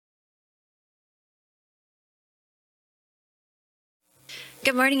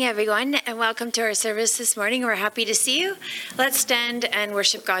Good morning, everyone, and welcome to our service this morning. We're happy to see you. Let's stand and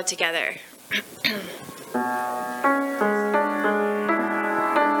worship God together.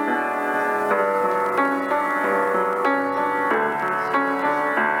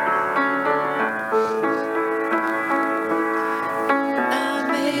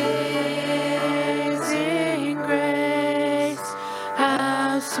 Amazing grace,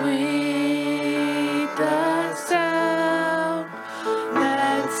 how sweet the sound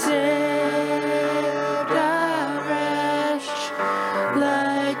that saved a wretch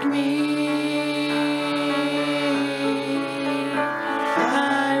like me.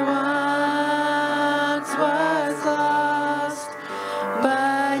 I once was lost,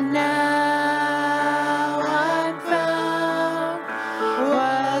 but now I'm found.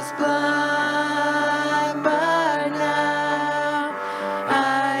 Was blind, but now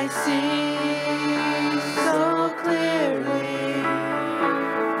I see so clearly.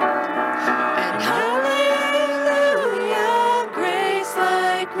 And hallelujah, grace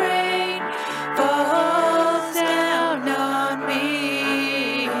like rain falls down on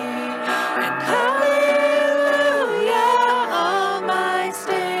me. And hallelujah, all my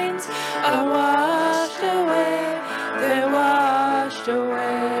stains are washed away. They're washed away.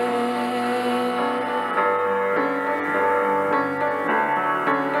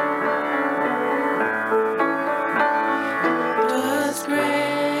 Was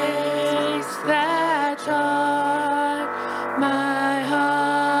grace that taught my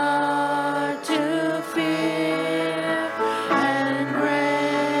heart to fear, and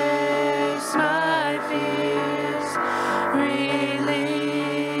grace my fears relieve.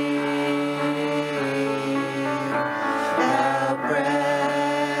 How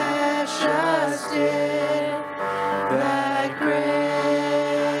precious did that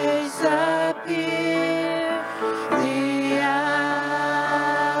grace appear the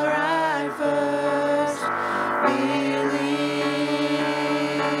hour I first believed.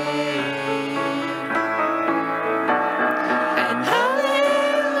 And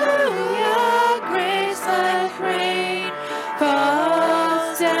hallelujah, grace like rain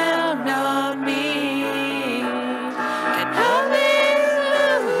falls down on me. And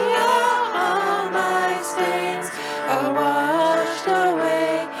hallelujah, all my stains are washed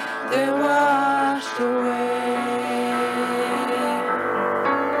away. They're washed away.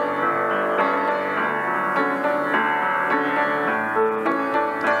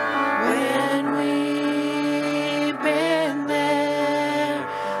 When we've been there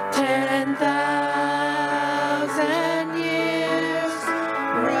 10,000 years,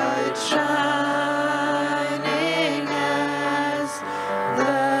 bright shining as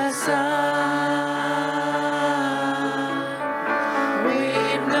the sun,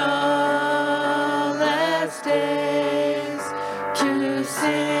 we've no less days to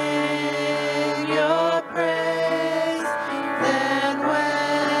sing your praise than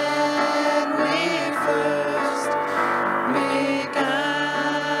when we first began.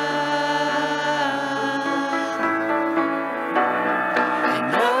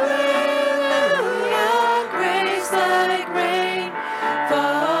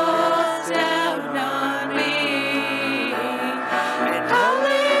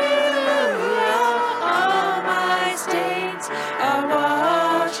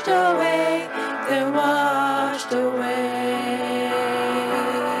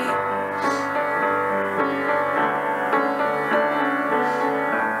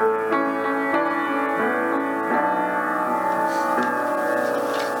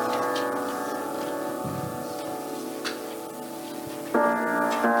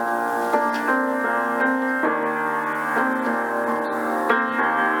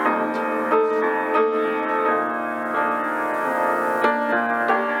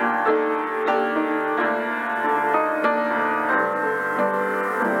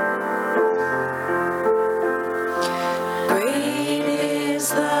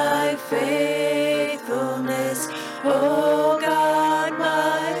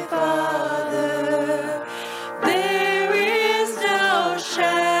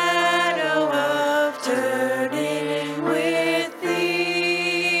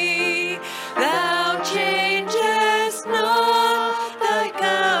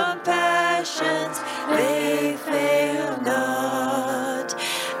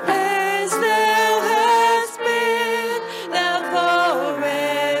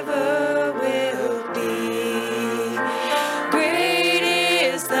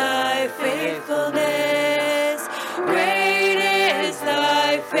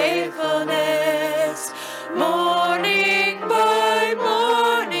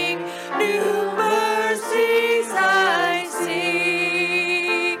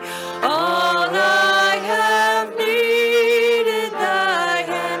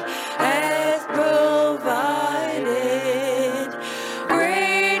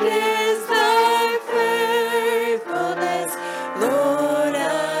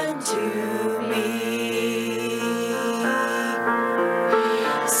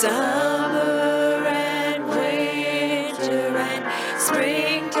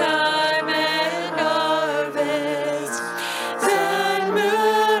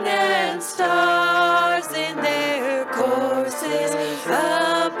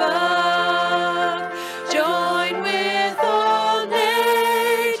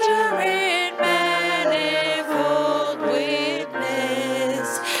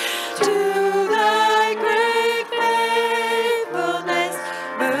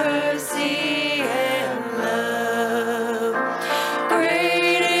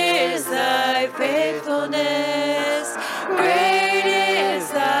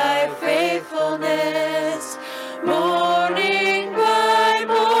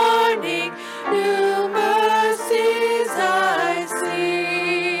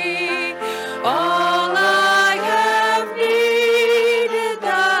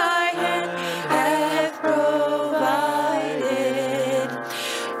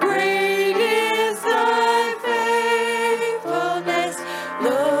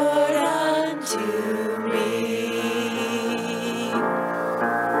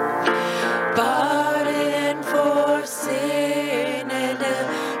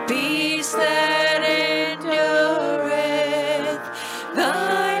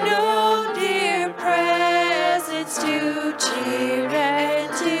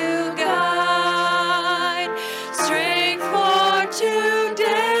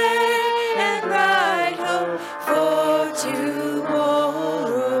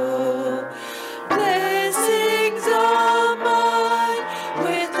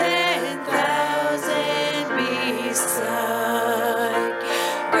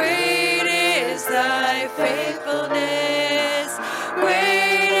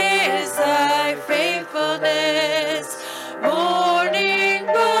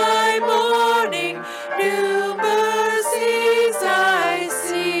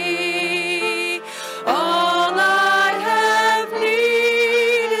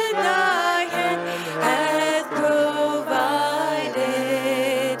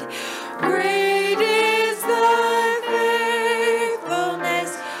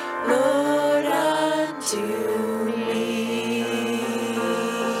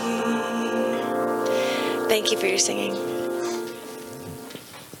 Thank you for your singing.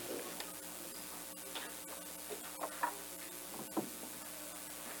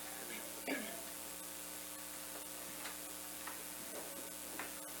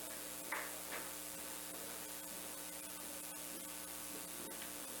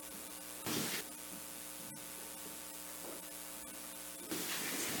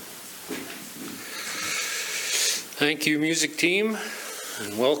 Thank you, music team,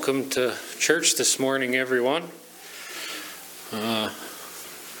 and welcome to church this morning, everyone. Am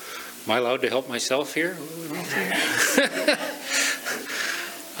I allowed to help myself here?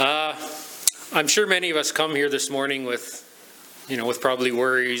 I'm sure many of us come here this morning with probably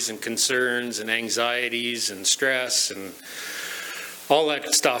worries and concerns and anxieties and stress and all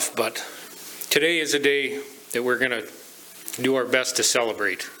that stuff. But today is a day that we're going to do our best to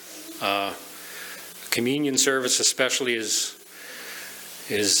celebrate. Communion service especially is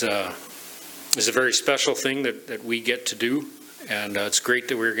a very special thing that we get to do, and it's great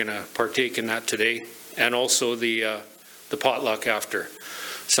that we're going to partake in that today, and also the potluck after.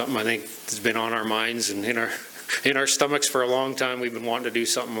 Something I think has been on our minds and in our stomachs for a long time. We've been wanting to do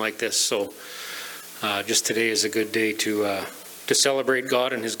something like this, so just today is a good day to celebrate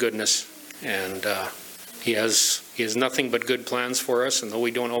God and His goodness, and He has nothing but good plans for us, and though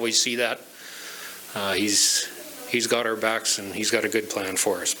we don't always see that. He's got our backs and He's got a good plan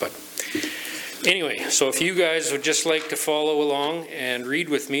for us. But anyway, so if you guys would just like to follow along and read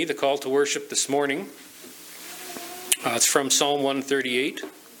with me the call to worship this morning. It's from Psalm 138.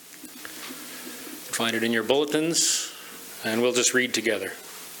 Find it in your bulletins, and we'll just read together.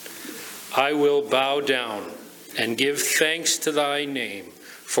 I will bow down and give thanks to Thy name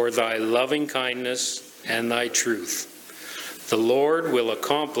for Thy loving kindness and Thy truth. The Lord will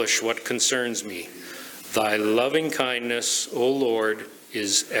accomplish what concerns me. Thy loving kindness, O Lord,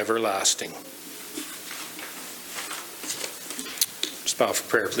 is everlasting. Let's bow for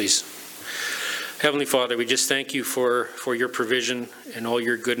prayer, please. Heavenly Father, we just thank you for your provision and all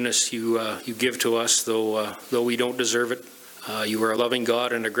your goodness you give to us, though we don't deserve it. You are a loving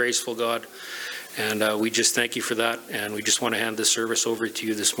God and a graceful God, and we just thank you for that. And we just want to hand this service over to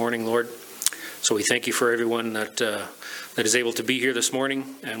you this morning, Lord. So we thank you for everyone that is able to be here this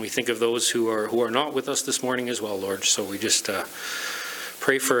morning, and we think of those who are not with us this morning as well, Lord. So we just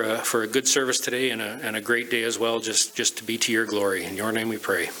pray for a good service today and a great day as well, just to be to your glory. In your name we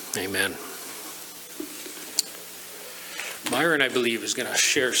pray. Amen. Myron, I believe, is going to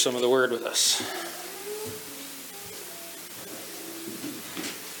share some of the word with us.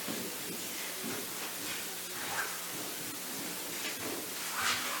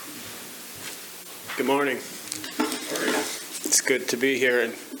 Good morning. It's good to be here,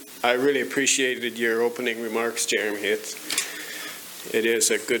 and I really appreciated your opening remarks, Jeremy. It is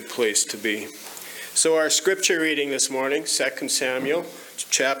a good place to be. So our scripture reading this morning, 2 Samuel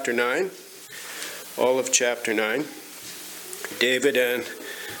chapter 9, all of chapter 9, David and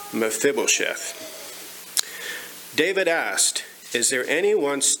Mephibosheth. David asked, "Is there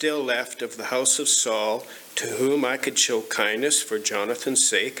anyone still left of the house of Saul to whom I could show kindness for Jonathan's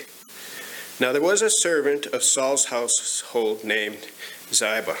sake?" Now there was a servant of Saul's household named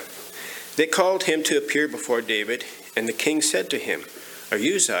Ziba. They called him to appear before David, and the king said to him, "Are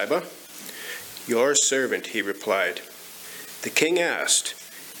you Ziba?" "Your servant," he replied. The king asked,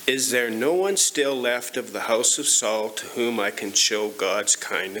 "Is there no one still left of the house of Saul to whom I can show God's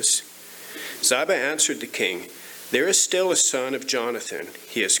kindness?" Ziba answered the king, "There is still a son of Jonathan.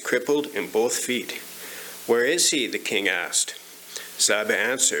 He is crippled in both feet." "Where is he?" the king asked. Ziba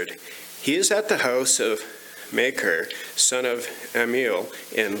answered, "He is at the house of Machir, son of Ammiel,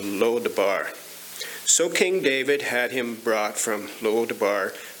 in Lo-debar." So King David had him brought from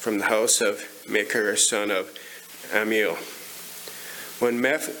Lo-debar, from the house of Machir, son of Ammiel. When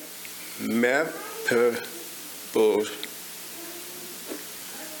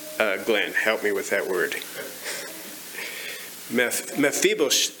Glenn, help me with that word.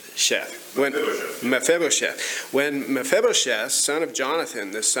 Mephibosheth. When Mephibosheth, son of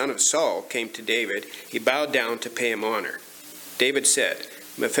Jonathan, the son of Saul, came to David, he bowed down to pay him honor. David said,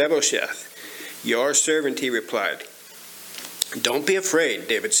 "Mephibosheth, your servant," he replied. "Don't be afraid,"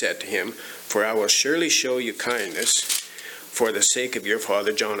 David said to him, "for I will surely show you kindness for the sake of your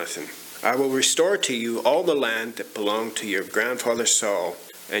father Jonathan. I will restore to you all the land that belonged to your grandfather Saul,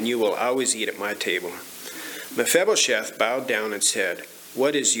 and you will always eat at my table." Mephibosheth bowed down and said,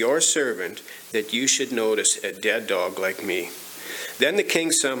 "What is your servant that you should notice a dead dog like me?" Then the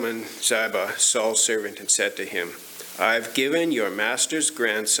king summoned Ziba, Saul's servant, and said to him, "I have given your master's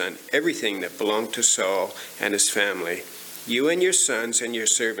grandson everything that belonged to Saul and his family, You and your sons and your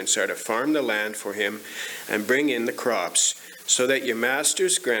servants are to farm the land for him and bring in the crops, so that your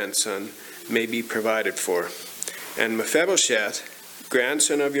master's grandson may be provided for. And Mephibosheth,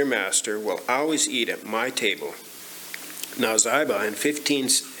 grandson of your master, will always eat at my table. Now Ziba had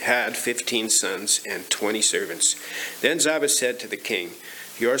 15 sons and 20 servants. Then Ziba said to the king,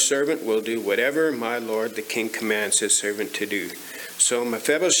 your servant will do whatever my lord the king commands his servant to do. So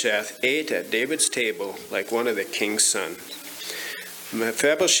Mephibosheth ate at David's table like one of the king's sons.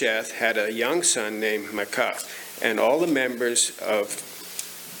 Mephibosheth had a young son named Micah, and all the members of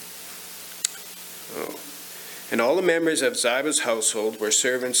Ziba's household were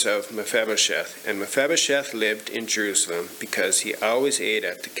servants of Mephibosheth. And Mephibosheth lived in Jerusalem because he always ate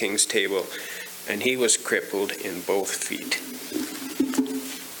at the king's table, and he was crippled in both feet.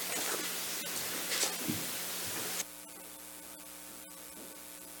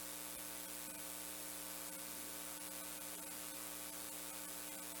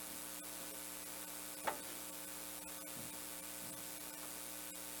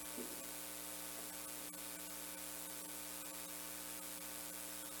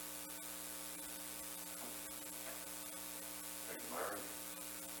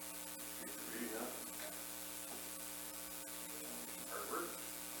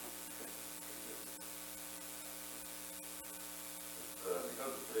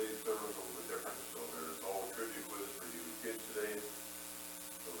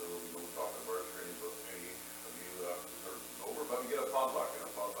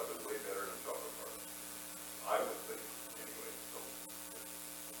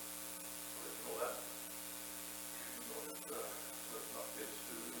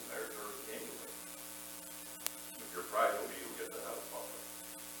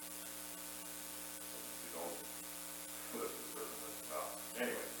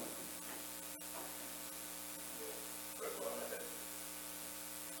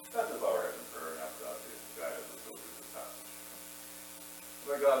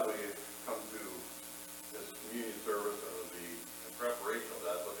 God, we come to this communion service and in preparation of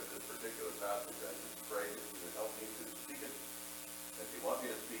that, look at this particular passage. I just pray that you would help me to speak it. If you want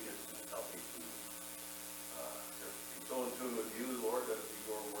me to speak it, help me to just be so in tune with you, Lord, that it be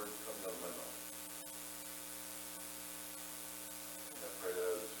your words coming out of my mouth. And I pray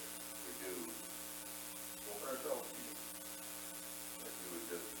that as we do, open ourselves to you, that you would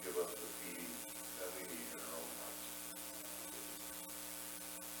just give us the feeding that we need in our own hearts.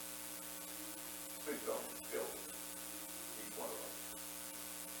 Please don't fill each one of us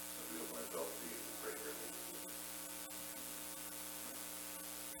as we open ourselves to you. Pray for you.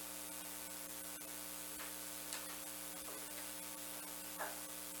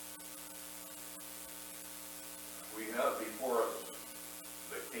 We have before us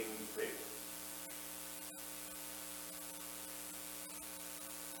the King's table.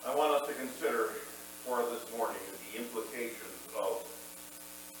 I want us to consider for this morning the implications of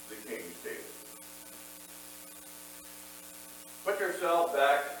the King's table. Put yourself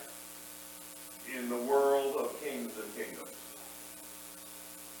back in the world of kings and kingdoms.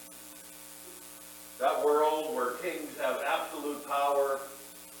 That world where kings have absolute power,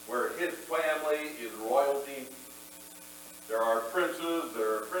 where his family is royalty. There are princes,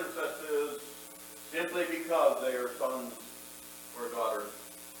 there are princesses, simply because they are sons or daughters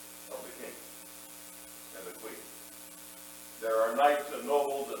of the king and the queen. There are knights and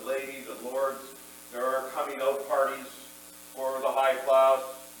nobles and ladies and lords. There are coming out parties for the high class.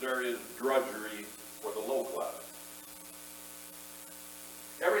 There is drudgery for the low class.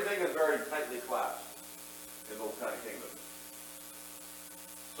 Everything is very tightly classed in those kind of kingdoms.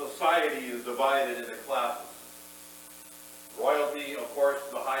 Society is divided into classes. Royalty, of course,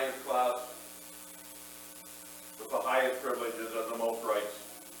 the highest class, with the highest privileges and the most rights.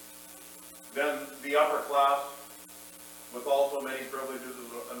 Then the upper class, with also many privileges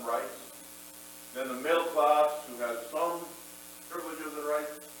and rights. Then the middle class, who has some privileges and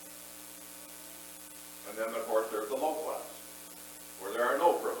rights. And then, of course, there's the low class, where there are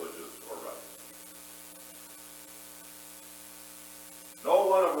no privileges or rights. No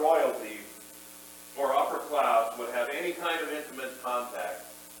one of royalty or upper class would have any kind of intimate contact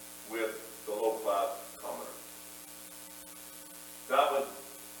with the low class commoners.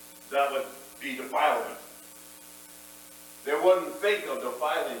 That would be defilement. They wouldn't think of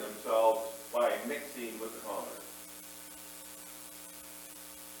defiling themselves by mixing with the commoners.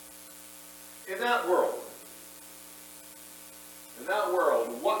 In that world,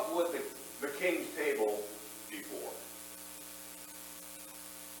 what would the king's table be for?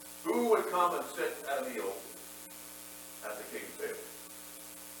 Who would come and sit at a meal at the king's table?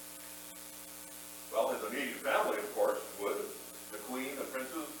 Well, his immediate family, of course, would. The queen, the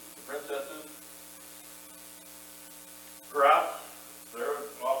princes, the princesses. Perhaps there would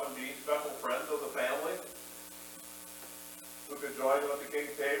often be special friends of the family who could join them at the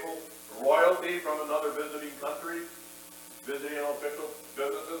king's table. Royalty from another visiting country, visiting official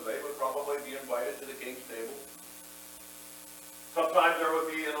businesses, they would probably be invited to the king's table. Sometimes there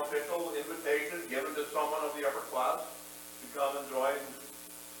would be an official invitation given to someone of the upper class to come and join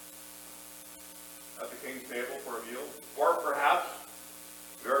at the king's table for a meal. Or perhaps,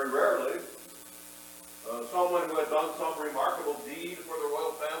 very rarely, someone who had done some remarkable deed for the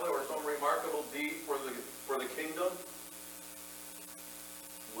royal family or some remarkable deed for the kingdom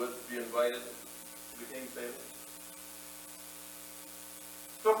would be invited to the king's table.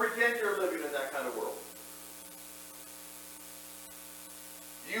 So pretend you're living in that kind of world.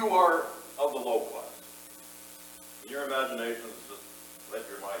 You are of the low class. In your imaginations, just let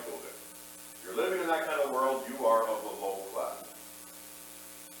your mind go there. You're living in that kind of world, you are of the low class.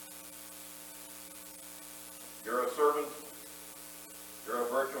 You're a servant, you're a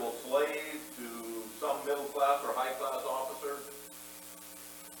virtual slave to some middle class or high class officer.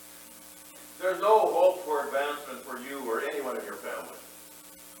 There's no hope for advancement for you or anyone in your family.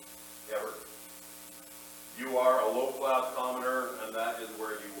 Ever. You are a low class commoner, and that is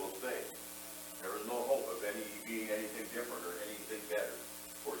where you will stay. There is no hope of being anything different or anything better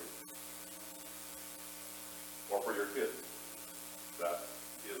for you. Or for your kids. That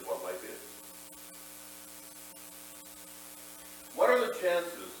is what life is. What are the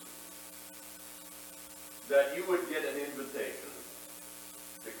chances that you would get an invitation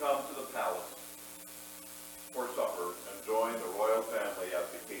to come to the palace for supper and join the royal family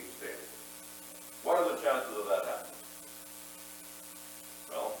at the king's table? What are the chances of that happening?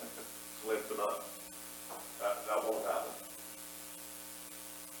 Well, slim to none. That won't happen.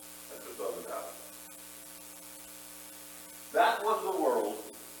 That just doesn't happen. That was the world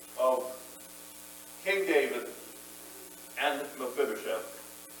of King David and Mephibosheth,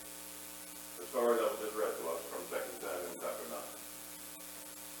 the story that was just read to us from 2 Samuel chapter 9.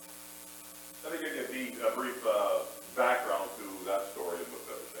 Let me give you a brief background to that story of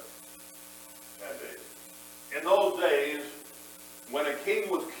Mephibosheth and David. In those days, when a king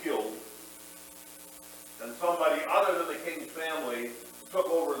was killed, and somebody other than the king's family took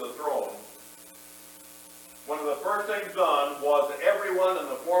over the throne, one of the first things done was that everyone in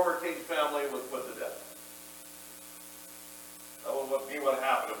the former king's family was put to death. That would be what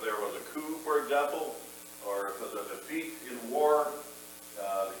happened if there was a coup, for example, or if there was a defeat in war,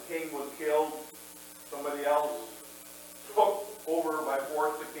 the king was killed, somebody else took over by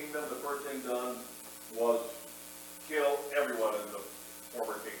force the kingdom. The first thing done was kill everyone in the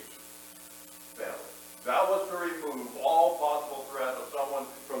former king's family. That was to remove all possible threat of someone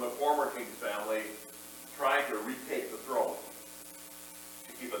from the former king's family trying to retake the throne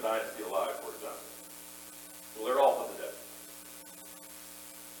to keep a dynasty alive, for example. So they're all put to death.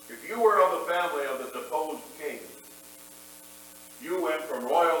 If you were of the family of the deposed king, you went from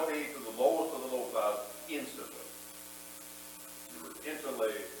royalty to the lowest of the low class instantly. You were instantly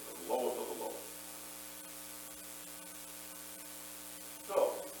the lowest of the lowest.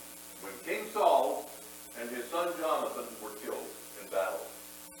 So, when King Saul and his son Jonathan were killed in battle,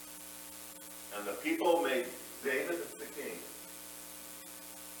 and the people made David the king,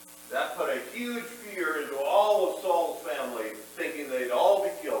 that put a huge fear into all of Saul's family, thinking they'd all be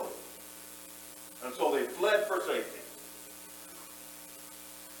killed. And so they fled for safety.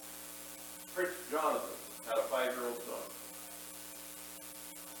 Prince Jonathan had a 5-year-old son.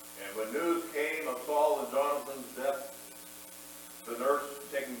 And when news came of Saul and Jonathan's death, the nurse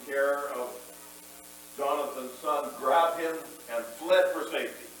taking care of Jonathan's son grabbed him and fled for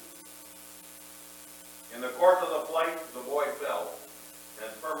safety. In the course of the flight, the boy fell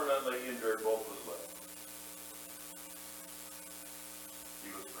and permanently injured both of his legs.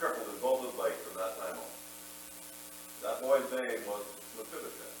 He was crippled in both his legs from that time on. That boy's name was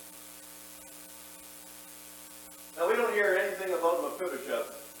Mephibosheth. Now, we don't hear anything about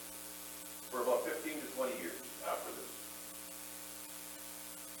Mephibosheth for about 15 to 20 years after this.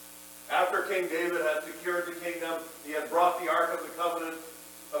 After King David had secured the kingdom, he had brought the Ark of the Covenant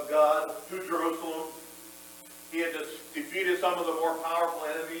of God to Jerusalem. He had defeated some of the more powerful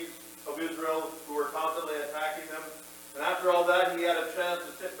enemies of Israel who were constantly attacking them. And after all that, he had a chance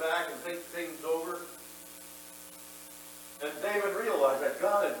to sit back and think things over. And David realized that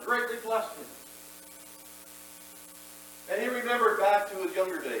God had greatly blessed him. And he remembered back to his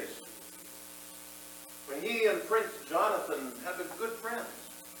younger days, when he and Prince Jonathan had been good friends.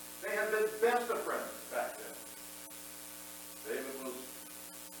 They had been best of friends back then. David was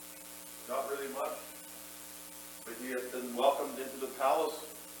not really much he had been welcomed into the palace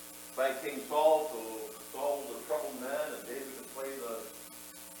by King Saul. So Saul was a troubled man, and David could play the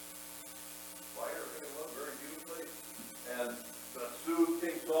lyre very beautifully, and soothed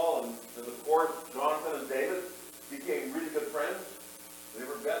King Saul. And in the court, Jonathan and David became really good friends. They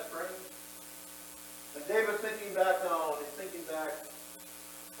were best friends. And David's thinking back now, and he's thinking back,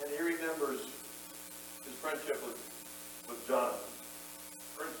 and he remembers his friendship with Jonathan,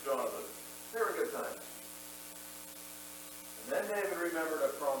 Prince Jonathan. They were good times. And then David remembered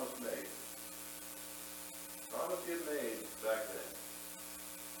a promise made. A promise he had made back then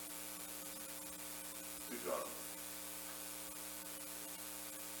to Jonathan.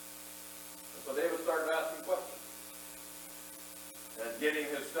 And so David started asking questions and getting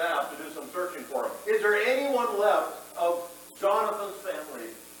his staff to do some searching for him. Is there anyone left of Jonathan's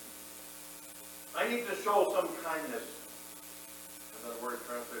family? I need to show some kindness. And that word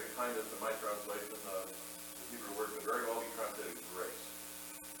translated kindness in my translation, the Hebrew word could very well be translated grace.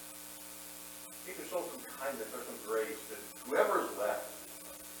 You need to show some kindness or some grace to whoever is left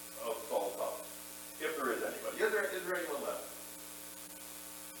of Saul's house. If there is anybody. Is there anyone left?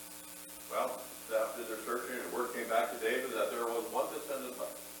 Well, staff did their searching, and word came back to David that there was one descendant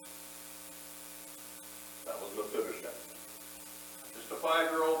left. That was Mephibosheth. Just a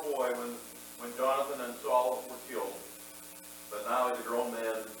 5-year-old boy when Jonathan and Saul were killed. But now he's a grown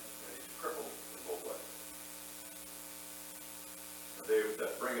man, and he's crippled in both legs. And David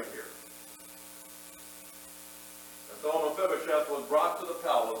said, bring him here. And so Mephibosheth was brought to the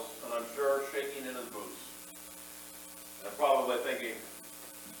palace, and I'm sure shaking in his boots. And probably thinking,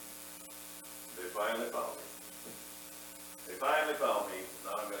 they finally found me. They finally found me.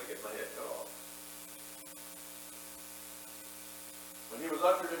 Now I'm going to get my head cut off. When he was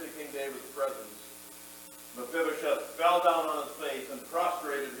ushered into King David's presence, Mephibosheth fell down on his face and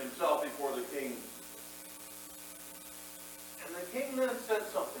prostrated himself before the king. And the king then said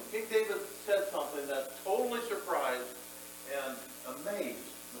something. King David said something that totally surprised and amazed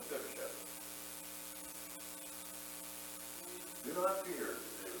Mephibosheth. Do not fear,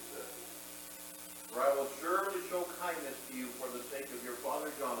 David said, for I will surely show kindness to you for the sake of your father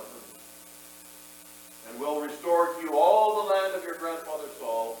Jonathan, and will restore to you all the land of your grandfather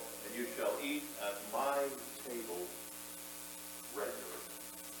Saul, and you shall eat at my table regularly.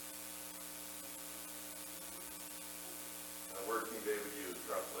 And the word King David used,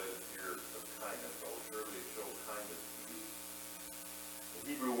 translated here as kindness, I will surely show kindness to you. The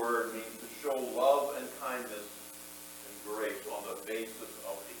Hebrew word means to show love and kindness and grace on the basis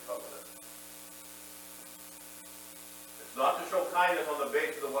of a covenant. It's not to show kindness on the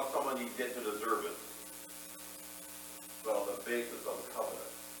basis of what somebody did to deserve it, but on the basis of a covenant.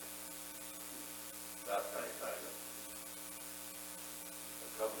 That kind of kindness. A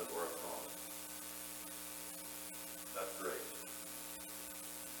covenant or a promise. That's great.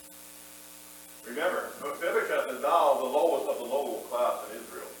 Remember, Mephibosheth is now the lowest of the low class in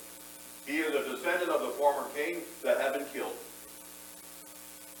Israel. He is a descendant of the former king that had been killed.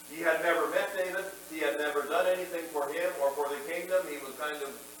 He had never met David. He had never done anything for him or for the kingdom. He was kind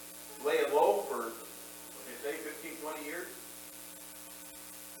of laying low for, what do you say, 15, 20 years.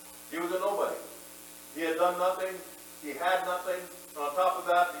 He was a nobody. He had done nothing. He had nothing. And on top of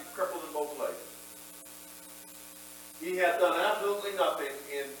that, he's crippled in both legs. He had done absolutely nothing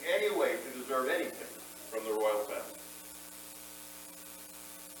in any way to deserve anything from the royal family.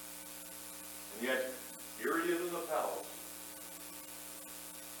 And yet, here he is in the palace,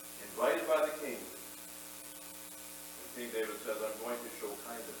 invited by the king. And King David says, I'm going to show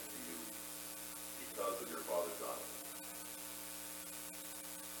kindness to you because of your father Jonathan.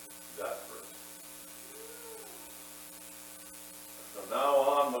 That first. From now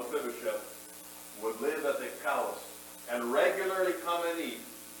on, Mephibosheth would live at the palace and regularly come and eat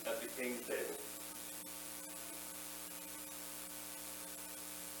at the king's table.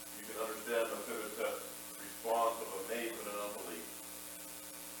 You can understand Mephibosheth's response of amazement and unbelief.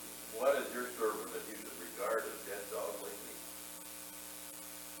 What is your servant that you should regard as dead dog like me?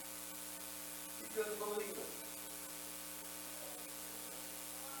 He couldn't believe it.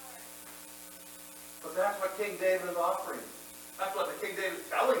 But that's what King David is offering. That's what the King David is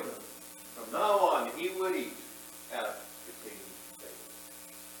telling them. From now on, he would eat at the king's table.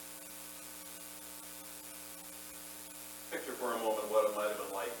 Picture for a moment what it might have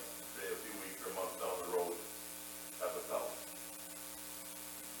been like, say, a few weeks or months down the road at the palace.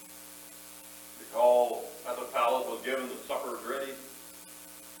 Recall, at the palace was given the supper ready,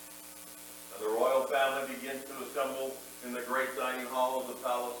 and the royal family begins to assemble in the great dining hall of the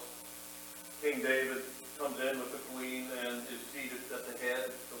palace. King David comes in with the queen and is seated at the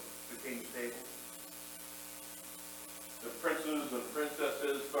head of the king's table. The princes and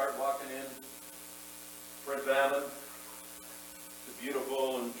princesses start walking in. Prince Ammon, the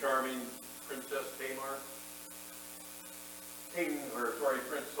beautiful and charming Princess Tamar,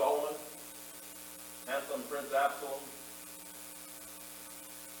 Prince Solomon, handsome Prince Absalom.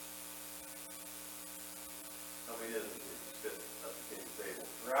 How many didn't sit at the king's table?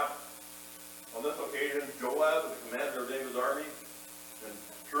 Perhaps on this occasion, Joab, the commander of David's army and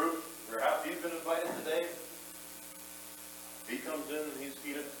troops, perhaps he's been invited today. He comes in and he's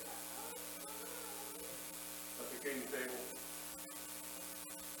seated at the king's table.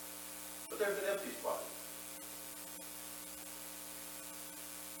 But there's an empty spot.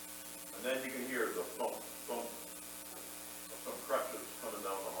 And then you can hear the thump, thump of some crutches coming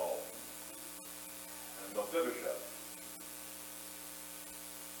down the hall. And Mephibosheth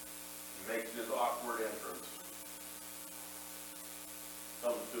makes his awkward entrance,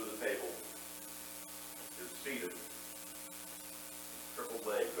 comes to the table, is seated. Crippled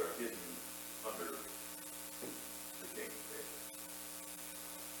legs are hidden under the king's table.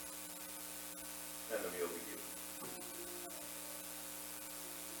 And the meal begins.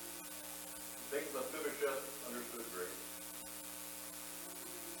 I think Mephibosheth understood grace.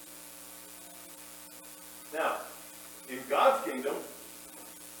 Now, in God's kingdom,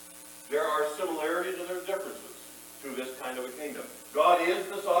 there are similarities and there are differences to this kind of a kingdom. God is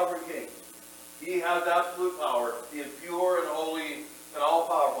the sovereign king. He has absolute power. He is pure and holy and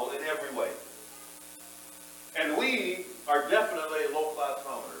all-powerful in every way. And we are definitely low-class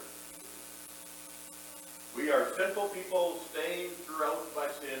commoners. We are sinful people stained throughout by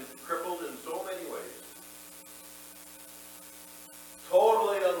sin, crippled in so many ways,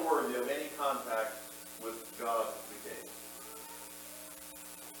 totally unworthy of any contact with God the King.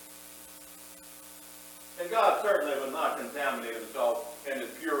 And God certainly would not contaminate himself and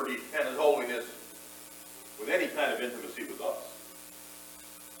his purity and his holiness with any kind of intimacy with us.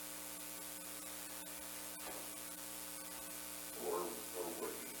 Or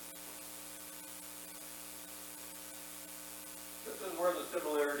would he? This is where the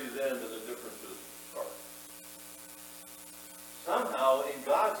similarities end and the differences start. Somehow, in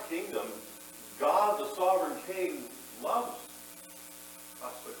God's kingdom, God, the sovereign king, loves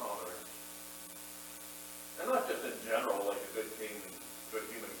us, the commoners. And not just in general, like a good king, good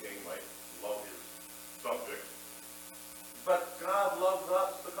human king might love his subjects. But God loves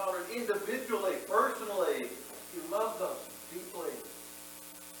us, the commoners, individually, personally. He loves us deeply.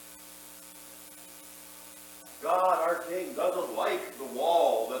 God, our king, doesn't like the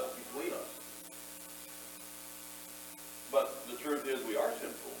wall that's between us. But the truth is we are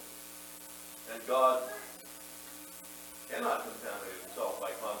sinful. And God cannot contaminate himself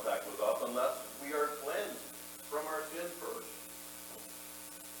by contact with us unless we are cleansed from our sin first.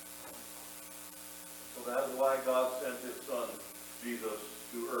 So that is why God sent his son, Jesus,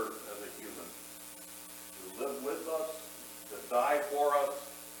 to earth as a human. To live with us, to die for us,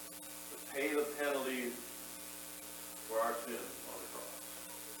 to pay the penalty for our sins on the cross.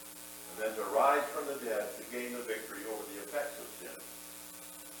 And then to rise from the dead to gain the victory over the effects of sin,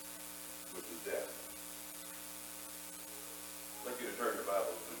 which is death. I'd like you to turn your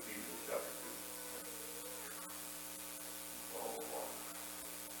Bibles to Ephesians chapter 2. Follow along.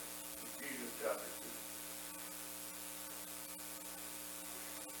 Ephesians chapter 2.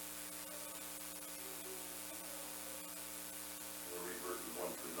 We'll read verses 1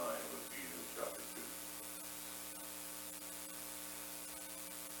 through 9 of Ephesians chapter 2.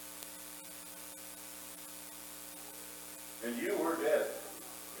 And you were dead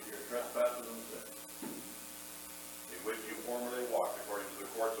in your trespasses and sins, in which you formerly walked according to the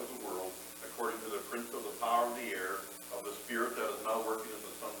course of the world, according to the prince of the power of the air, of the spirit that is now working in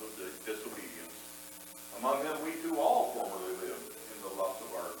the sons of disobedience. Among them we too all formerly lived in the lusts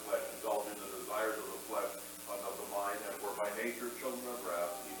of our flesh, indulging the desires of the flesh and of the mind, and were by nature children of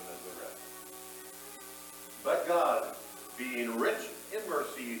wrath, even as the rest. But God, being rich in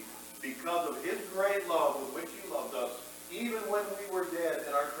mercy, because of his great love with which he loved us, even when we were dead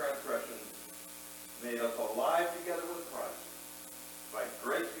in our transgressions, made us alive together with Christ. By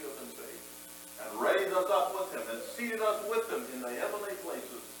grace you have been saved, and raised us up with him, and seated us with him in the heavenly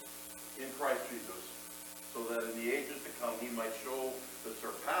places in Christ Jesus, so that in the ages to come he might show the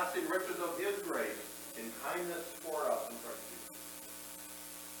surpassing riches of his grace in kindness for us in Christ Jesus.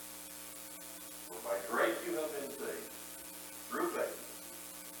 For by grace you have been saved, through faith,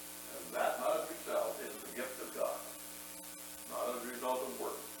 and that not of yourself, is the gift of God, not as a result of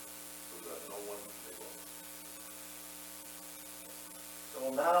works, so that no one may boast.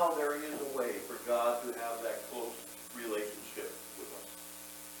 So now there is a way for God to have that close relationship with us.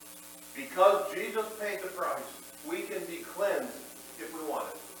 Because Jesus paid the price, we can be cleansed if we want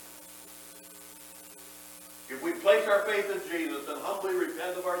it. If we place our faith in Jesus and humbly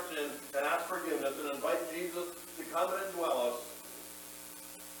repent of our sins and ask forgiveness and invite Jesus to come and indwell us,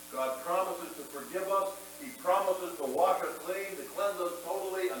 God promises to forgive us. He promises to wash us clean, to cleanse us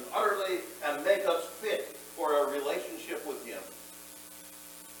totally and utterly, and make us fit for a relationship with Him.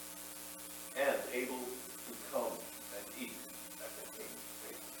 And able to come and eat at the King's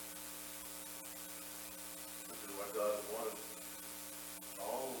table. This is what God has wanted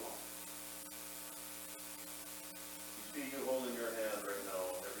all along. You see you holding your hand right now,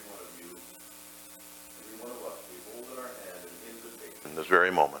 every one of you, every one of us, we hold in our hand an invitation. In this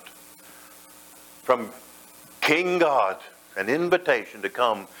very moment. From King God, an invitation to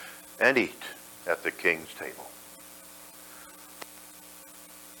come and eat at the King's table.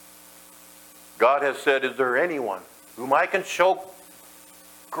 God has said, is there anyone whom I can show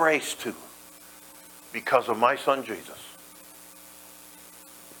grace to because of my son Jesus?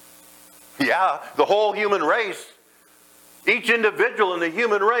 Yeah, the whole human race, each individual in the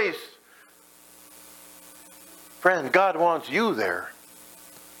human race. Friend, God wants you there.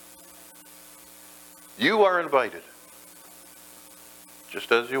 You are invited,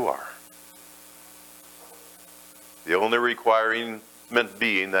 just as you are. The only requirement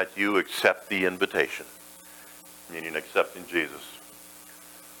being that you accept the invitation, meaning accepting Jesus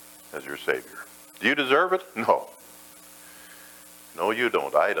as your Savior. Do you deserve it? No. No, you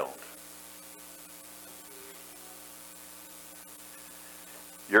don't. I don't.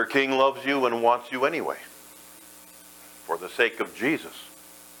 Your King loves you and wants you anyway, for the sake of Jesus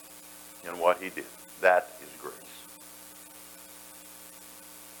and what He did. That is grace.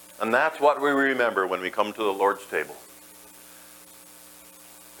 And that's what we remember when we come to the Lord's table.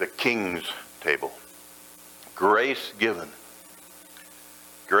 The King's table. Grace given.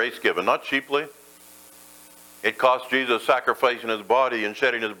 Grace given, not cheaply. It cost Jesus sacrificing His body and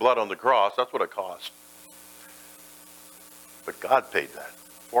shedding His blood on the cross. That's what it cost. But God paid that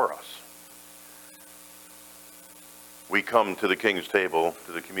for us. We come to the King's table,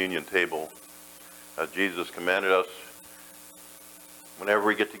 to the communion table, as Jesus commanded us whenever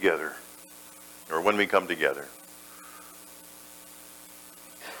we get together, or when we come together,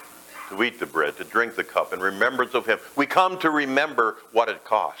 to eat the bread, to drink the cup in remembrance of Him. We come to remember what it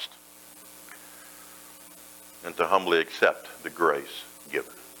cost and to humbly accept the grace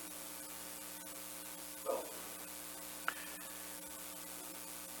given.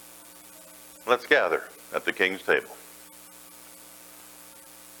 Let's gather at the King's table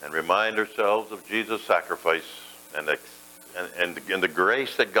and remind ourselves of Jesus' sacrifice and the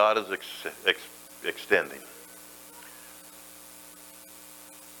grace that God is extending.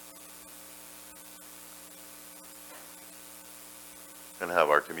 And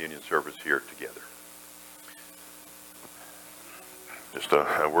have our communion service here together. Just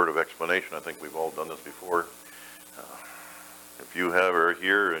a word of explanation. I think we've all done this before. If you are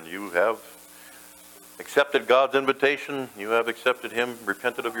here and you have accepted God's invitation, you have accepted Him,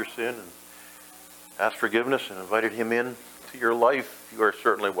 repented of your sin, and asked forgiveness and invited Him in to your life, you are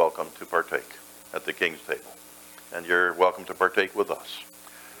certainly welcome to partake at the King's table. And you're welcome to partake with us.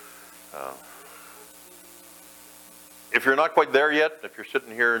 If you're not quite there yet, if you're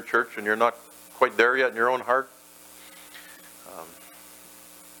sitting here in church and you're not quite there yet in your own heart,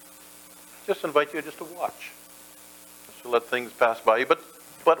 just invite you just to watch. Just to let things pass by you,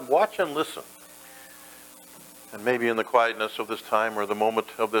 but watch and listen. And maybe in the quietness of this time or the moment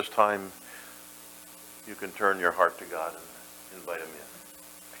of this time, you can turn your heart to God and invite Him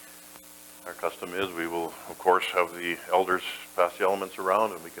in. Our custom is we will, of course, have the elders pass the elements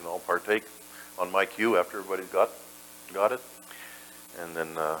around and we can all partake on my cue after everybody's got it. And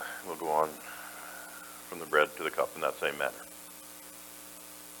then we'll go on from the bread to the cup in that same manner.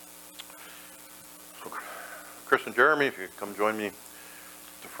 So, Chris and Jeremy, if you come join me at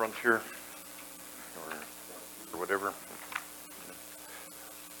the front here, or whatever.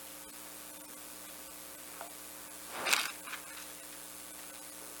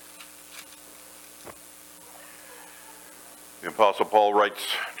 The Apostle Paul writes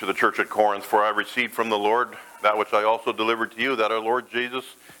to the church at Corinth, "For I received from the Lord that which I also delivered to you, that our Lord Jesus,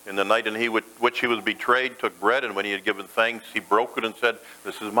 in the night in which He was betrayed, took bread, and when He had given thanks, He broke it and said,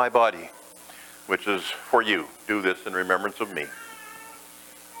 'This is my body, which is for you. Do this in remembrance of me.'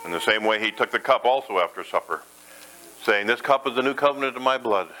 In the same way, He took the cup also after supper, saying, 'This cup is the new covenant in my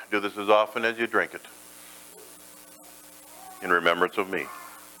blood. Do this as often as you drink it in remembrance of me.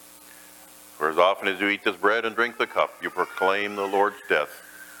 For as often as you eat this bread and drink the cup, you proclaim the Lord's death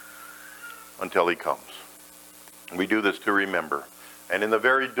until He comes.' We do this to remember. And in the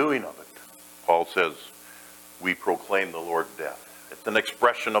very doing of it, Paul says, we proclaim the Lord's death. It's an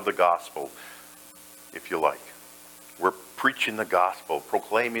expression of the gospel, if you like. We're preaching the gospel,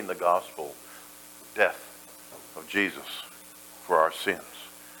 proclaiming the gospel, death of Jesus for our sins.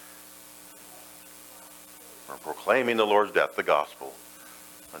 We're proclaiming the Lord's death, the gospel,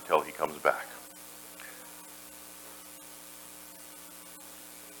 until he comes back.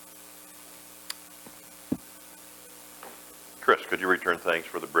 Chris, could you return thanks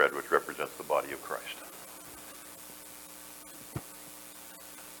for the bread which represents the body of Christ?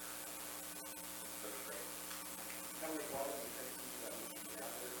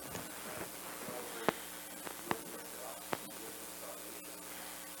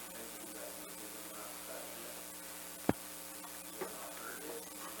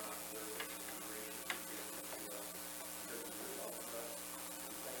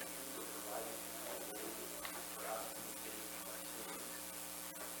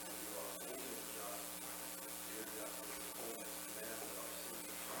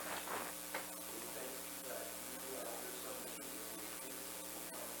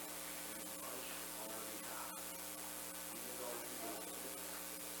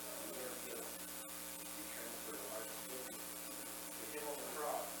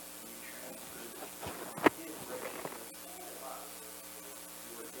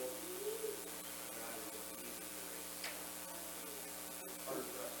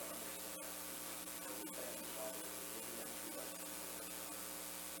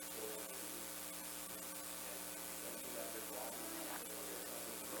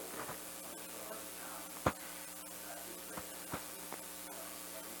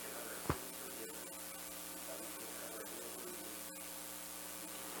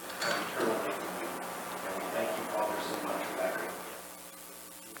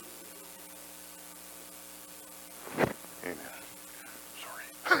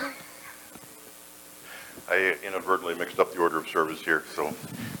 I inadvertently mixed up the order of service here, so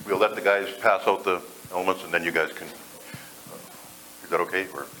we'll let the guys pass out the elements and then you guys can, is that okay?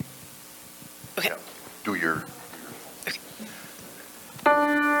 Or, Okay. yeah, do your.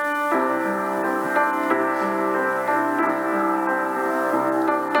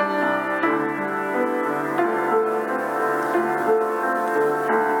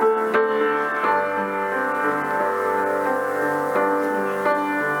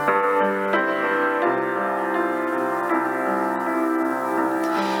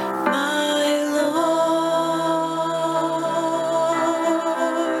 My Lord,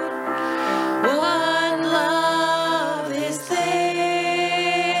 what love is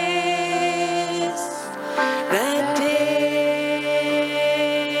there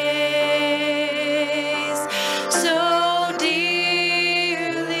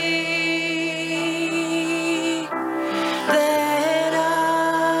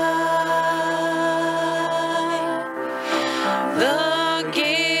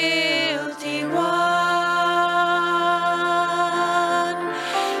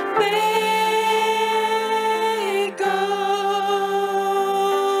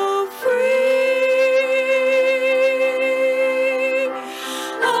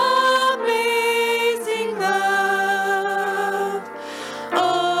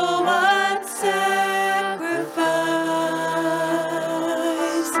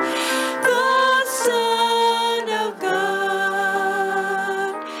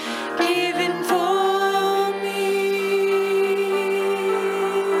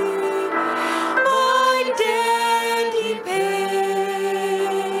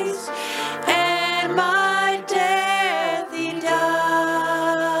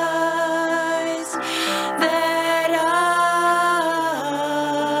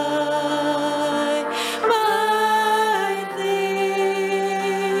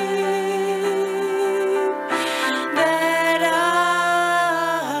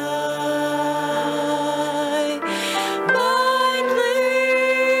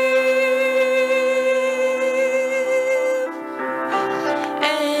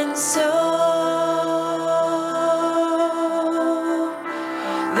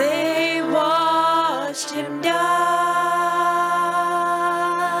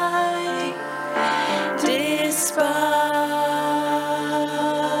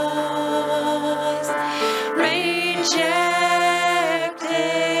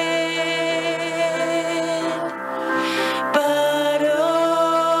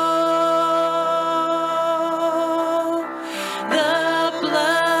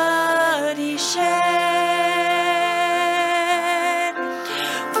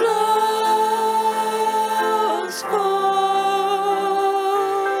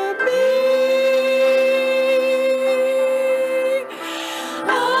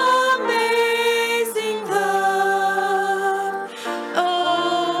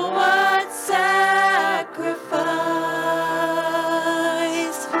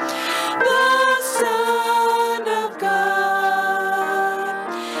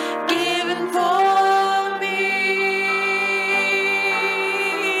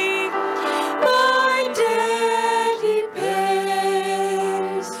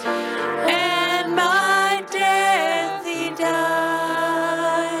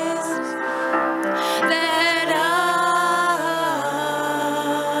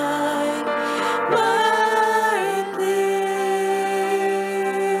might live,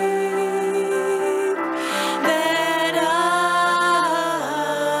 that I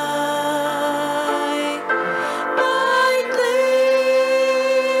might live.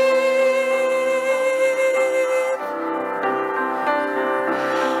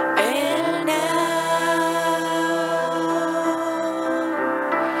 And now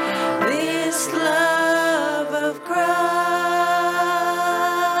this love of Christ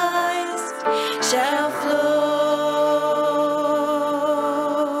shall flow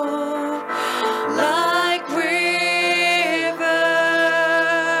like rivers.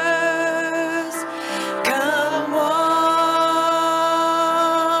 Come wash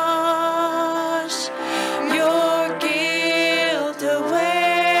your guilt away.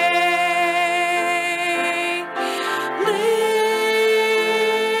 Live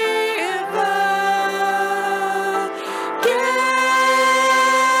again.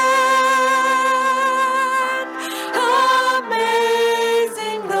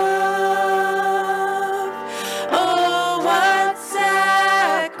 Amazing love. Oh, what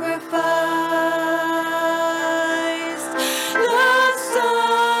sacrifice. The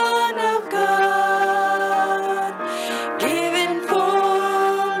Son of God given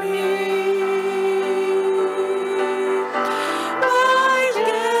for me. My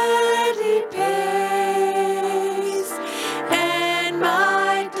debt he pays, and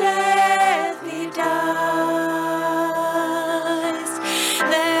my death he dies,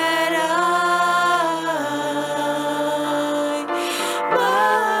 that I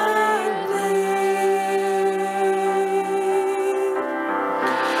might live,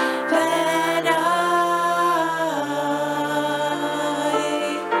 that I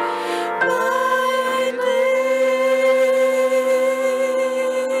might live.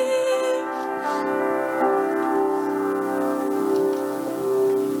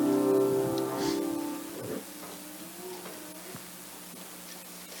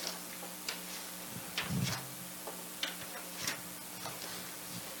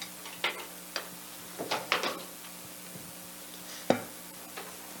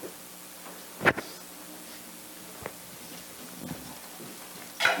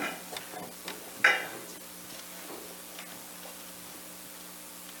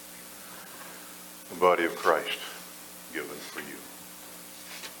 The body of Christ given for you.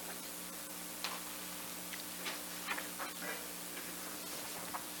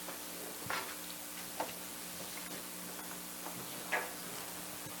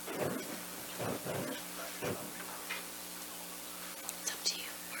 It's up to you,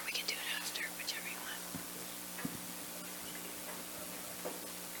 or we can do it after, whichever you want.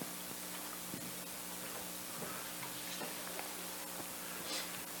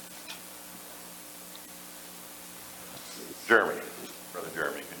 Jeremy, Brother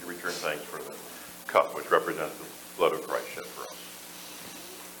Jeremy, could you return thanks for the cup which represents the blood of Christ shed for us?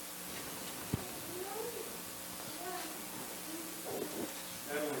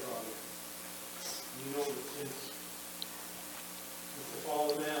 Heavenly Father, you know that since the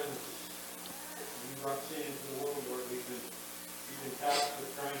fall of man, you brought sin into the world, Lord, we've been tasked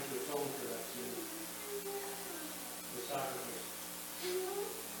with trying to atone for that sin, the sacrifice.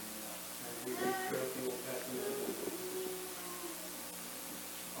 As we read throughout the Old Testament,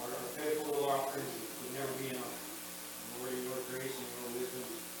 our pitiful little offerings would never be enough. Lord, in your grace and your wisdom,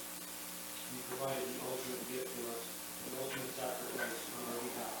 you provided the ultimate gift to us, the ultimate sacrifice on our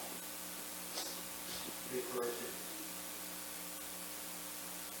behalf. Pay for our sins.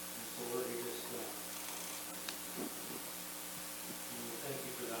 And so, Lord, we just thank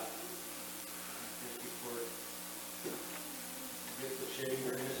you for that. Thank you for the gift of shedding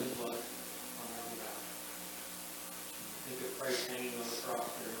your innocent blood on our behalf. Think of Christ hanging on the cross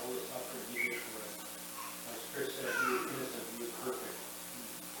there and all the suffering he did for us. As Chris said, he was innocent, he was perfect.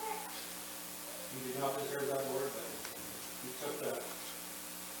 He did not deserve that, Lord, but he took that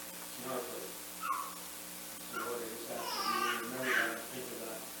in our place. So, Lord, I just ask that you would remember that and think of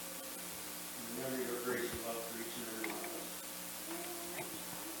that. And remember your grace and love for each and every one of us.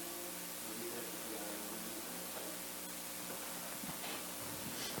 Lord, we thank you for that.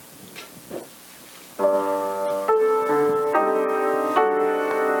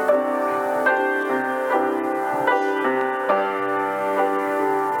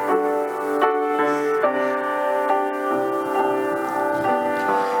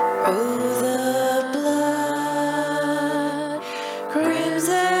 Oh, the blood,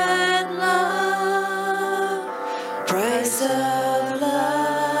 crimson love, price of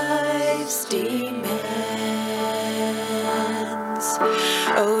life's demands.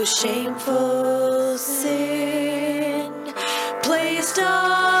 Oh, shameful sin placed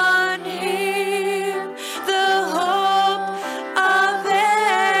on him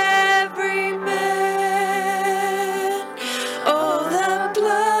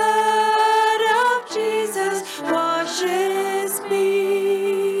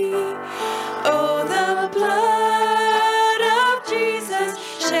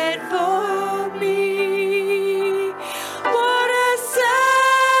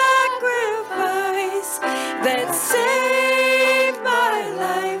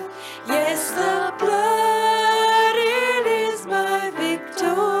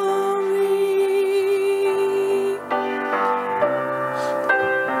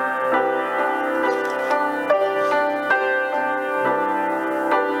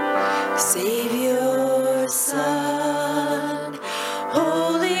Savior, Son,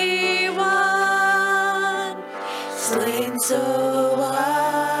 Holy One, slain so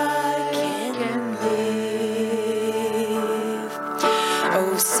I can live.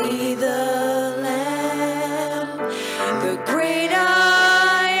 Oh, see the Lamb, the great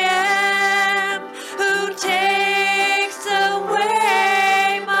I am, who takes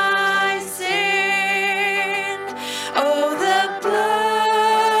away my sin. Oh, the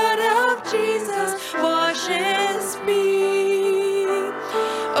blood of Jesus washes me.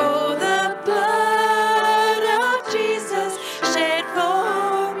 Oh, the blood of Jesus shed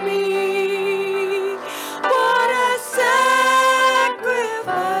for me. What a sacrifice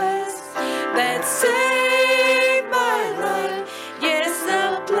that saved my life. Yes,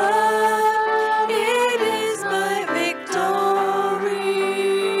 the blood, it is my victory.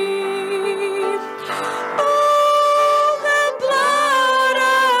 Oh, the blood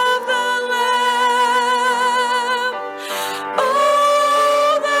of the Lamb. Oh,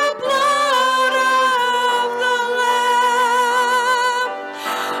 the blood of the Lamb.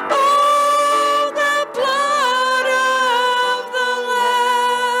 Oh, the blood of the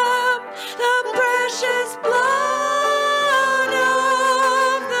Lamb. The precious blood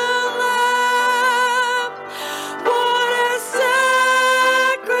of the Lamb. What a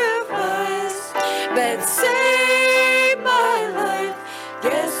sacrifice that saved my life.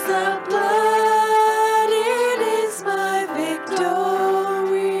 Yes, the blood, it is my victory.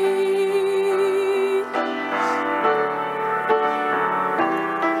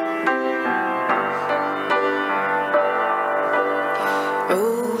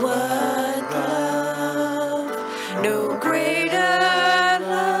 Oh, what love, no greater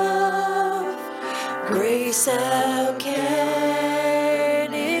love, grace, how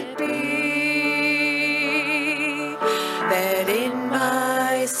can it be that in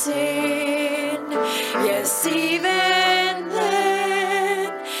my sin, yes, even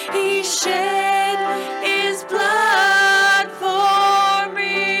then, he shed his blood for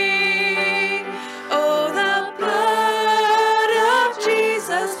me. Oh, the blood of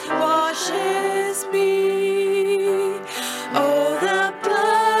Jesus washes me. Oh, the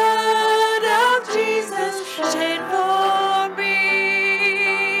blood of Jesus shed for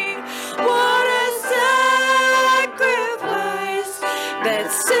me. What a sacrifice that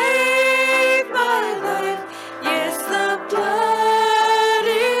saved my life. Yes, the blood,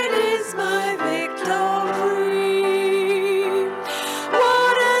 it is my victory.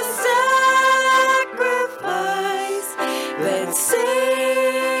 What a sacrifice that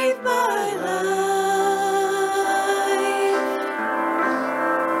saved my life.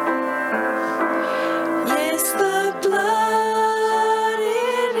 Yes, the blood,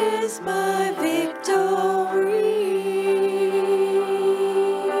 it is my victory.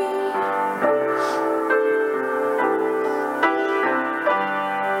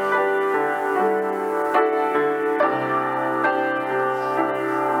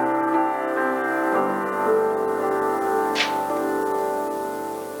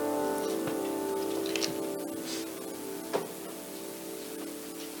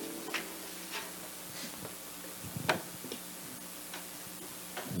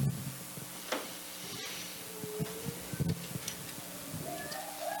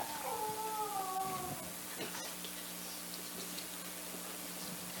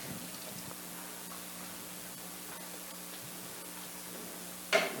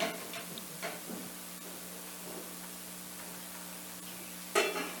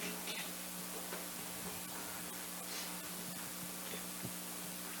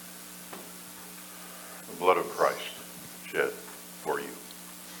 The blood of Christ shed for you.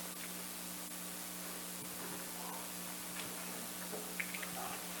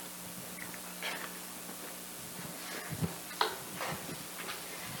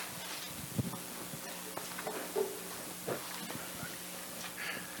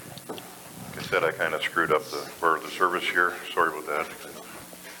 Like I said, I kind of screwed up the order of the service here. Sorry about that.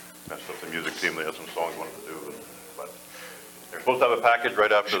 Messed up the music team. They had some songs wanted to do, but they're supposed to have a package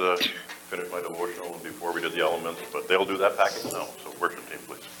right after the finish my devotional and before we did the elements, but they'll do that package now. So worship team,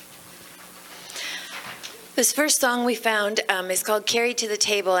 please. This first song we found is called Carried to the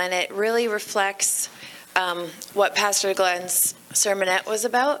Table, and it really reflects what Pastor Glenn's sermonette was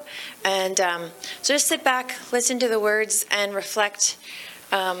about. And so just sit back, listen to the words, and reflect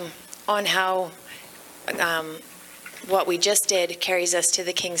on how what we just did carries us to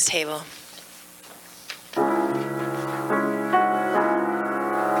the King's table.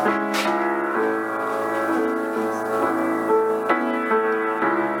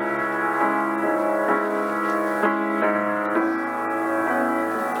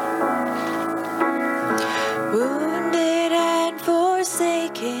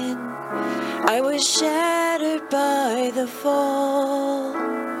 I was shattered by the fall,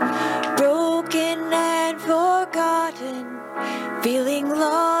 broken and forgotten, feeling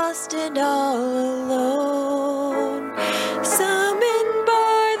lost and all alone. Summoned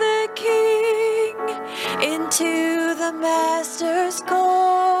by the King into the Master's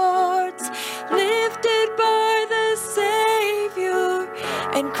courts, lifted by the Savior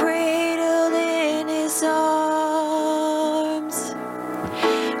and cradled in His arms.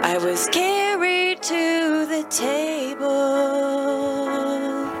 I was carried to the table,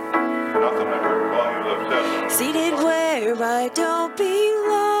 Nothing I heard while you left that. seated where I don't belong.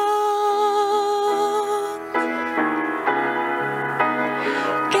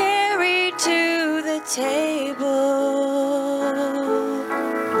 Carried to the table,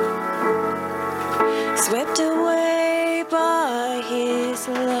 swept away by His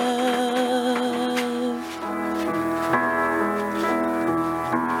love.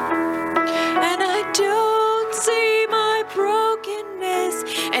 And I don't see my brokenness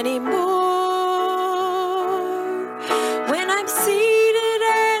anymore when I'm seated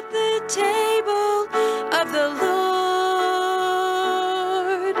at the table of the Lord.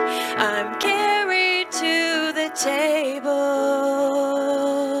 I'm carried to the table,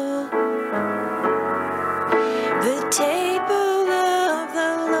 the table of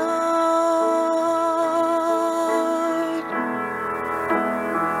the Lord.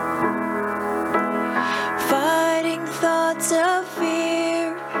 Fighting thoughts of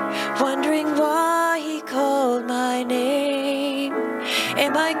fear, wondering why He called my name.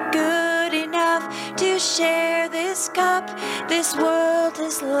 Am I good enough to share this cup? This world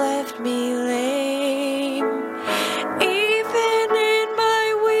has left me lame. Even in my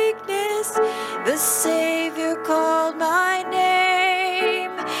weakness, the Savior called my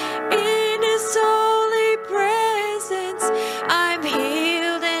name. In His holy presence, I'm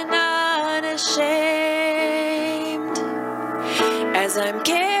healed and unashamed. As I'm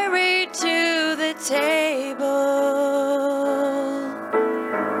carried to the table,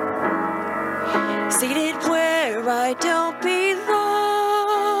 seated where I don't belong,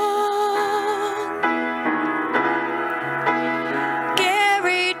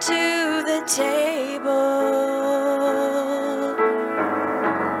 carried to the table,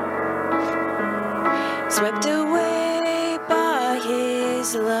 swept away by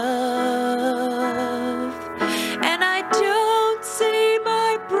His love. And I don't see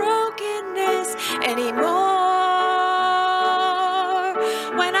my brokenness anymore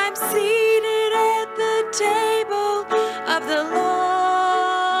when I'm seated at the table of the Lord.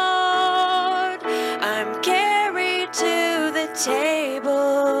 I'm carried to the table,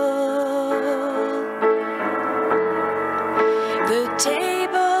 the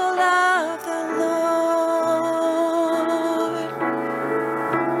table of the Lord.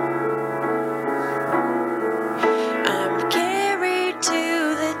 I'm carried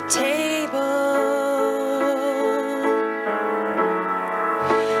to the table,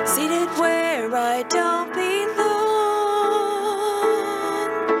 seated where I don't belong,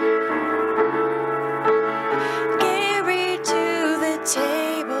 carried to the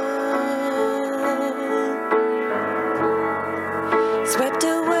table, swept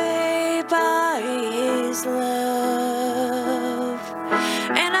away by His love.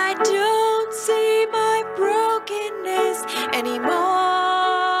 And I don't see my brokenness anymore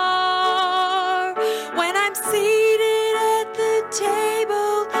when I'm seated at the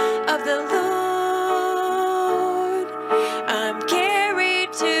table of the Lord. I'm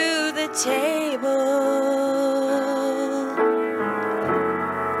carried to the table,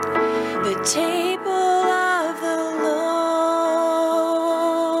 the table of the Lord.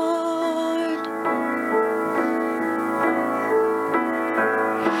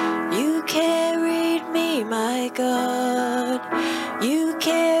 You carried me, my God. You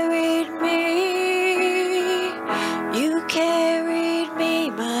carried me. You carried me,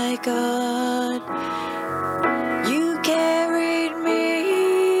 my God. You carried me.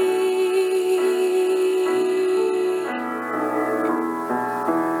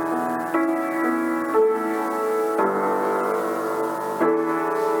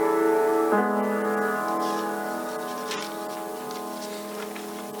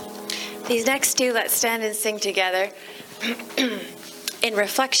 These next two, let's stand and sing together in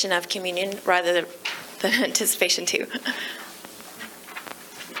reflection of communion rather than anticipation too.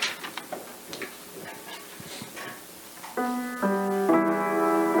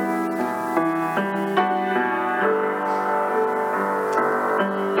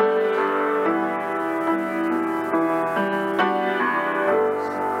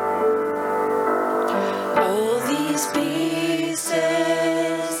 All these pieces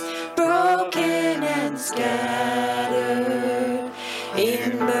broken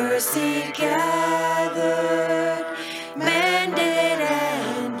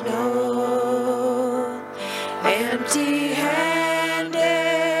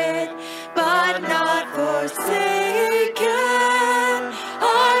empty-handed, but not forsaken.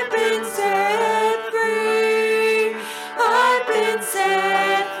 I've been set free. I've been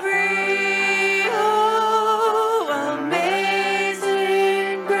set free. Oh,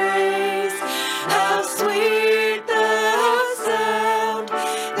 amazing grace, how sweet the sound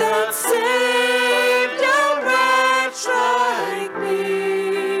that saved a wretch like me.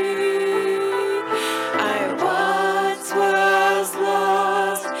 I once was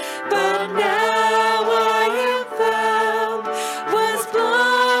lost, but now I am found. Was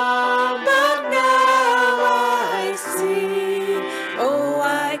blind, but now I see. Oh, I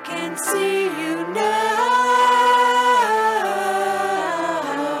can see you now.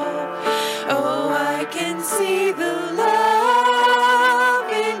 Oh, I can see the love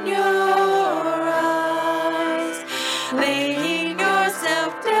in your eyes, laying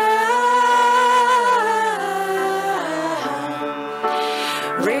yourself down,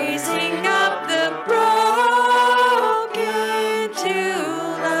 raising up the broken to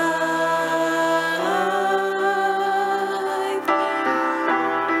life.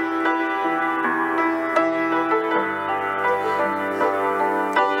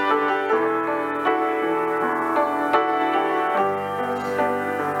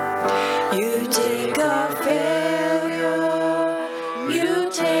 You take our failure, you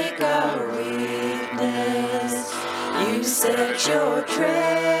take our weakness, you set your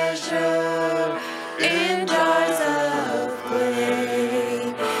treasure in jars of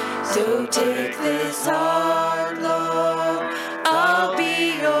clay. So take this heart, Lord, I'll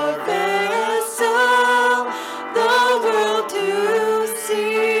be your vessel, the world to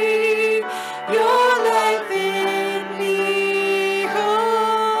see your life in me.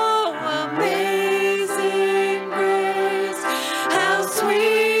 Oh, amazing grace, how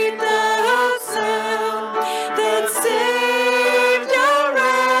sweet the sound that saved a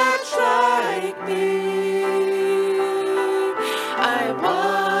wretch like me. I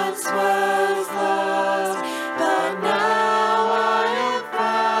once was lost, but now I am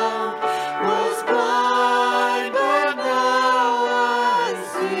found. Was blind, but now I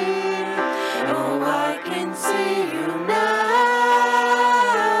see. Oh, I can see you now.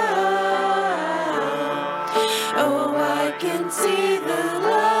 Oh, I can see the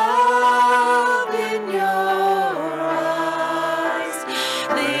love in your eyes,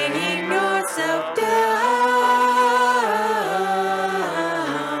 laying yourself down,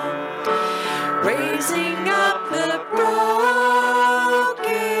 raising up the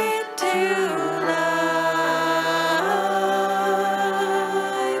broken to life.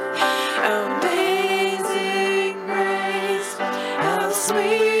 Amazing grace, how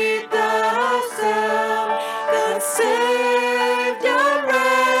sweet the sound that saved a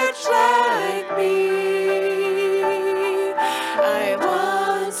wretch like me. I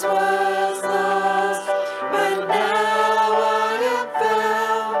once was lost, but now I am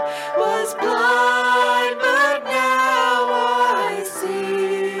found. Was blind, but now I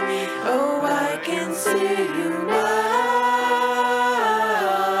see. Oh, I can see you now.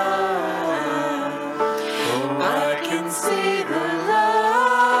 I can see the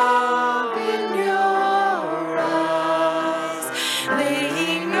love in your eyes,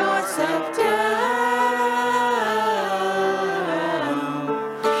 laying yourself down,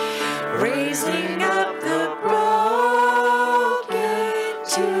 raising up the broken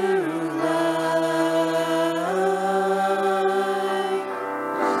to life.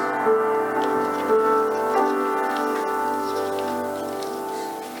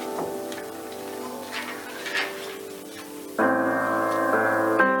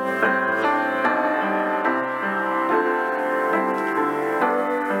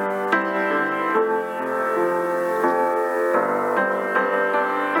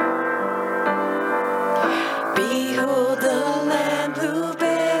 Behold the Lamb who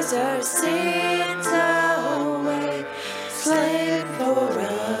bears our sins away, slain for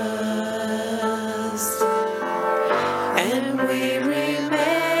us. And we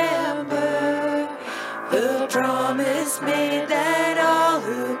remember the promise made that all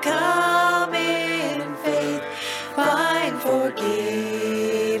who come in faith find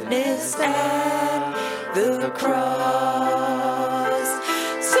forgiveness at the cross.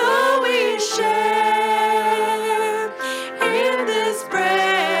 So we share in this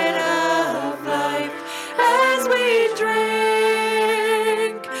bread of life as we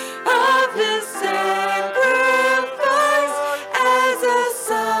drink of His sacrifice as a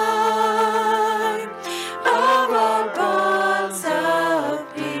sign of our bonds of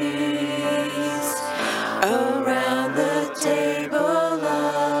peace around the table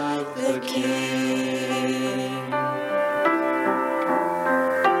of the King.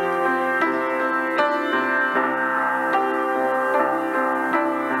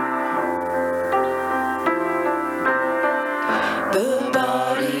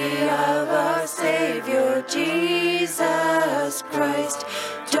 Savior Jesus Christ,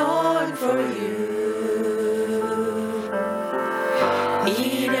 torn for you.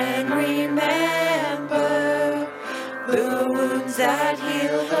 Eat and remember the wounds that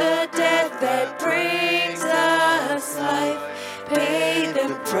heal, the death that brings us life. Pay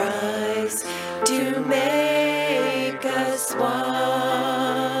the price to make us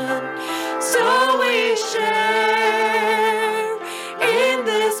one. So we share in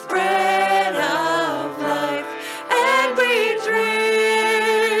this bread of life, and we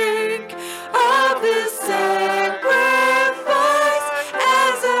drink of this sacrifice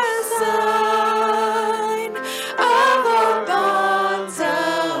as a sign of our bonds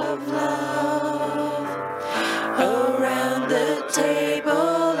of love around the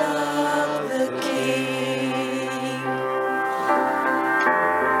table of the King.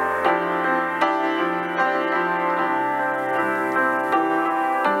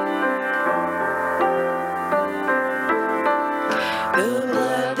 The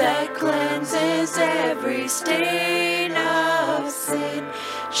blood that cleanses every stain of sin,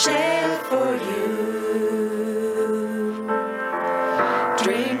 shed for you.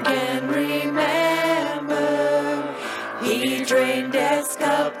 Drink and remember, he drained death's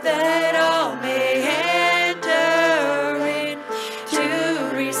cup that all may enter in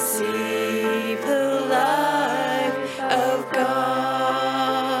to receive the life of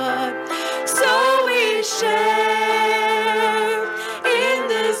God. So we share in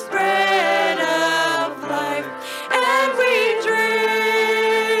this bread of life, and we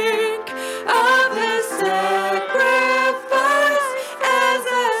drink of the sacrifice as a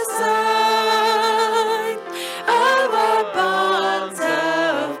sign of our bonds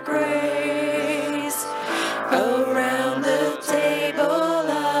of grace around the table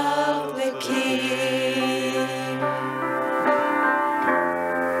of the King.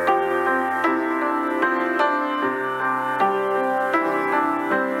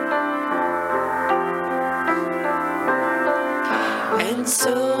 And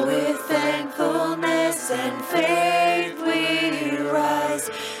so with thankfulness and faith we rise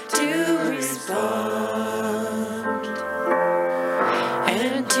to respond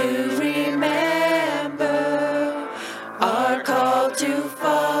and to remember our call to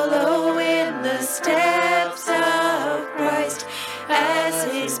follow in the steps of Christ as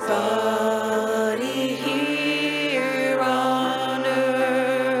his body.